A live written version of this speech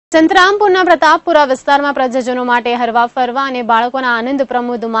સંતરામપુરના પ્રતાપપુરા વિસ્તારમાં પ્રજાજનો માટે હરવા ફરવા અને બાળકોના આનંદ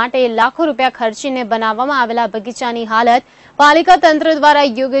પ્રમોદ માટે લાખો રૂપિયા ખર્ચીને બનાવવામાં આવેલા બગીચાની હાલત પાલિકા તંત્ર દ્વારા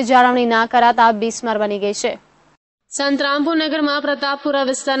યોગ્ય જાળવણી ના કરાતા બિસ્માર બની ગઈ છે। સંતરામપુર નગરમાં પ્રતાપપુરા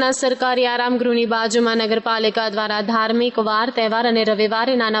વિસ્તારના સરકારી આરામ ગૃહની બાજુમાં નગરપાલિકા દ્વારા ધાર્મિક વાર તહેવાર અને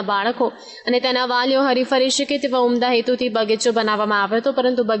રવિવારે નાના બાળકો અને તેના વાલીઓ હરીફરી શકે તેવા ઉમદા હેતુથી બગીચો બનાવવામાં આવ્યો હતો,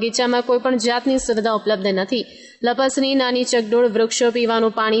 પરંતુ બગીચામાં કોઈ પણ જાતની સુવિધા ઉપલબ્ધ નથી। લપસની નાની ચકડોળ, વૃક્ષો,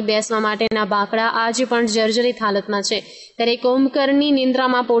 પીવાનું પાણી, બેસવા માટેના બાકડા આજે પણ જર્જરિત હાલતમાં છે। ત્યારે કુંભકર્ણની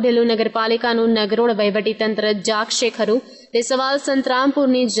નિંદ્રામાં પોઢેલું નગરપાલિકાનું નગરોળ વહીવટીતંત્ર જાગશે ખરું તે સવાલ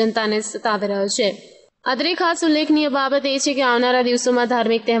સંતરામપુરની જનતાને સતાવી રહ્યો છે। અત્રે ખાસ ઉલ્લેખનીય બાબત એ છે કે આવનારા દિવસોમાં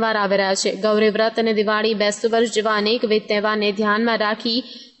ધાર્મિક તહેવાર આવી રહ્યા છે। ગૌરી વ્રત અને દિવાળી, બેસતું વર્ષ જેવા અનેકવિધ તહેવારને ધ્યાનમાં રાખી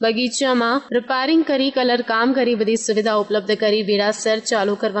બગીચામાં રિપેરિંગ કરી, કલર કામ કરી બધી સુવિધા ઉપલબ્ધ કરી વેળાસર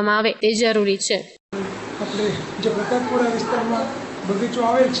ચાલુ કરવામાં આવે તે જરૂરી છે। આપણે જે પ્રતાપપુરા વિસ્તારમાં બગીચો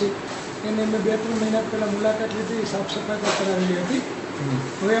આવેલ છે એને મેં 2-3 મહિના પહેલાં મુલાકાત લીધી, સાફ સફાઈ કરાવેલી હતી।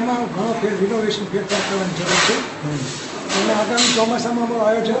 હવે એમાં ઘણો રિનોવેશન ફેરફાર કરવાની જરૂર છે અને આગામી ચોમાસામાં અમારું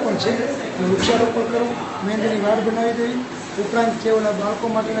આયોજન પણ છે। વૃક્ષારોપણ કરવું, મહેંદીની વાડ બનાવી દેવી, ઉપરાંત જે ઓલા બાળકો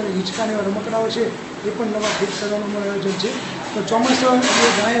માટેના હિંચકાના એવા રમકડાઓ છે એ પણ નવા ફિટ કરવાનું અમારું આયોજન છે। તો ચોમાસા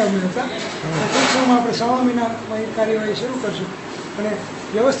ગયા અમે હતા, ટૂંક સમયમાં આપણે શ્રાવણ મહિનામાં એ કાર્યવાહી શરૂ કરશું અને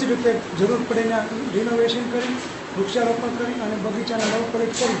વ્યવસ્થિત રીતે જરૂર પડે એના રિનોવેશન કરી, વૃક્ષારોપણ કરી અને બગીચાને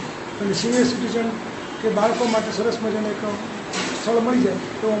નવપરિત કરી અને સિનિયર સિટીઝન કે બાળકો માટે સરસ મજાનું એક સ્થળ મળી જાય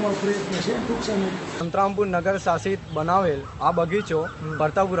એવો અમારો પ્રયત્ન છે। ટૂંક સમય સંતરામપુર નગર શાસિત બનાવેલ આ બગીચો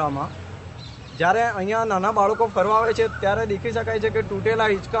પ્રતાપપુરામાં જ્યારે અહીંયા નાના બાળકો ફરવા આવે છે ત્યારે દેખી શકાય છે કે તૂટેલા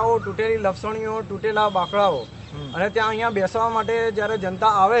હિંચકાઓ, તૂટેલી લપસણીઓ, તૂટેલા બાકડાઓ અને ત્યાં અહીંયા બેસવા માટે જ્યારે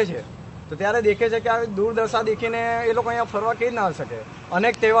જનતા આવે છે તો ત્યારે દેખે છે કે આ દુર્દશા દેખીને એ લોકો અહીંયા ફરવા કેવી ના શકે।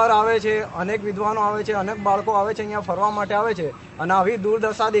 અનેક તહેવાર આવે છે, અનેક વિદ્વાનો આવે છે, અનેક બાળકો આવે છે, અહીંયા ફરવા માટે આવે છે અને આવી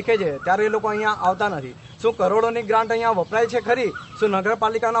દુર્દશા દેખે છે ત્યારે એ લોકો અહીંયા આવતા નથી। શું કરોડોની ગ્રાન્ટ અહીંયા વપરાય છે ખરી? શું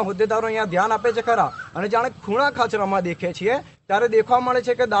નગરપાલિકાના હોદ્દેદારો અહીંયા ધ્યાન આપે છે ખરા? અને જાણે ખૂણા ખાચરામાં દેખે છીએ ત્યારે દેખવા મળે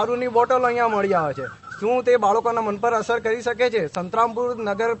છે કે દારૂની બોટલ અહીંયા મળી આવે છે। શું તે બાળકોના મન પર અસર કરી શકે છે? સંતરામપુર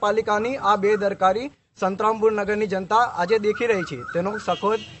નગરપાલિકાની આ બેદરકારી સંતરામપુર નગરની જનતા આજે દેખી રહી છે, તેનો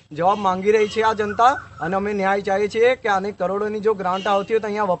સખત જવાબ માંગી રહી છે આ જનતા અને અમે ન્યાય ચાહીએ છીએ કે આની કરોડોની જો ગ્રાન્ટ આવતી હોય તો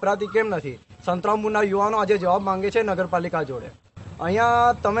અહીંયા વપરાતી કેમ નથી? સંતરામપુરના યુવાનો આજે જવાબ માંગે છે નગરપાલિકા જોડે।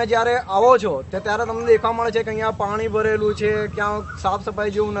 અહીંયા તમે જ્યારે આવો છો ત્યારે તમને દેખવા મળે છે કે અહીંયા પાણી ભરેલું છે, ક્યાં સાફ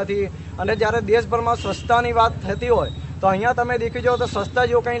સફાઈ જેવું નથી અને જ્યારે દેશભરમાં સ્વચ્છતાની વાત થતી હોય તો અહીંયા તમે દેખી જાઓ તો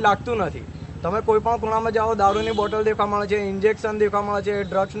સ્વચ્છતા જેવું કંઈ લાગતું નથી। તમે કોઈ પણ ખૂણામાં જાઓ દારૂની બોટલ દેખવા મળે છે, ઇન્જેક્શન દેખવા મળે છે,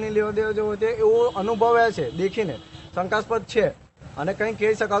 ડ્રગ્સની લેવદેવ જે હોય છે એવો અનુભવ છે, દેખીને શંકાસ્પદ છે અને કંઈ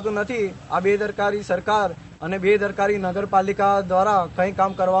કહી શકાતું નથી। આ બેદરકારી સરકાર અને બેદરકારી નગરપાલિકા દ્વારા કંઈ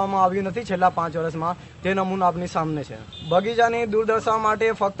કામ કરવામાં આવ્યું નથી છેલ્લા 5 વર્ષમાં, તે નમૂનો આપની સામે છે। બગીચાની દુર્દશા માટે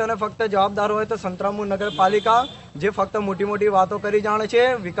ફક્ત ને ફક્ત જવાબદાર હોય તો સંતરામપુર નગરપાલિકા, જે ફક્ત મોટી મોટી વાતો કરી જાણે છે,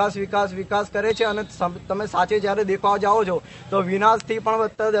 વિકાસ વિકાસ વિકાસ કરે છે અને તમે સાચે જ્યારે દેખવા જાઓ છો તો વિનાશથી પણ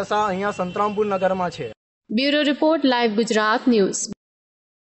વધતા દશા અહીંયા સંતરામપુર નગરમાં છે। Bureau report, live Gujarat news.